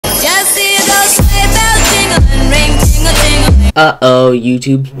Uh-oh,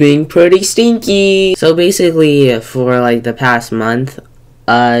 YouTube's being pretty stinky. So basically, for like the past month,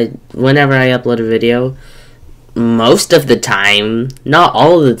 whenever I upload a video, most of the time, not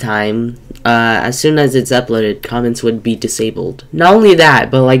all of the time, as soon as it's uploaded, comments would be disabled. Not only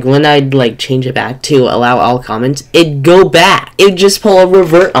that, but like when I'd like change it back to allow all comments, it'd go back. It'd just pull a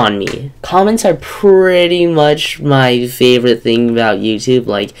revert on me. Comments are pretty much my favorite thing about YouTube.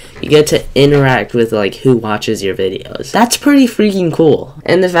 Like, you get to interact with like who watches your videos. That's pretty freaking cool.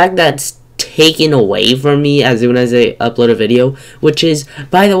 And the fact that's taken away from me as soon as I upload a video, which is,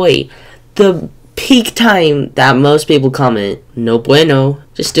 by the way, the peak time that most people comment, no bueno.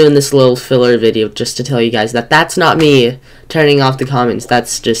 Just doing this little filler video just to tell you guys that that's not me turning off the comments.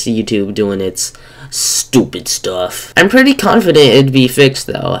 That's just YouTube doing its stupid stuff. I'm pretty confident it'd be fixed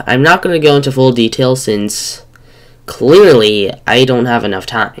though. I'm not going to go into full detail since clearly I don't have enough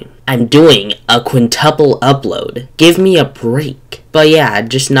time. I'm doing a quintuple upload. Give me a break. But yeah,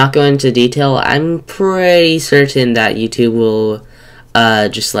 just not going into detail. I'm pretty certain that YouTube will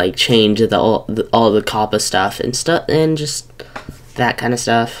just like change all the COPPA stuff and just that kind of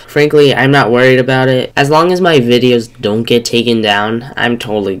stuff. Frankly, I'm not worried about it. As long as my videos don't get taken down, I'm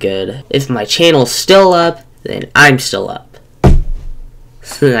totally good. If my channel's still up, then I'm still up.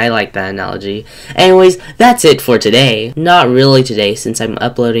 I like that analogy. Anyways, that's it for today. Not really today, since I'm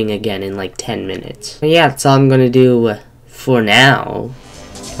uploading again in like 10 minutes. But yeah, that's all I'm gonna do for now.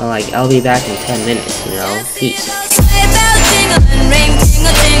 I'll be back in 10 minutes, you know? Peace.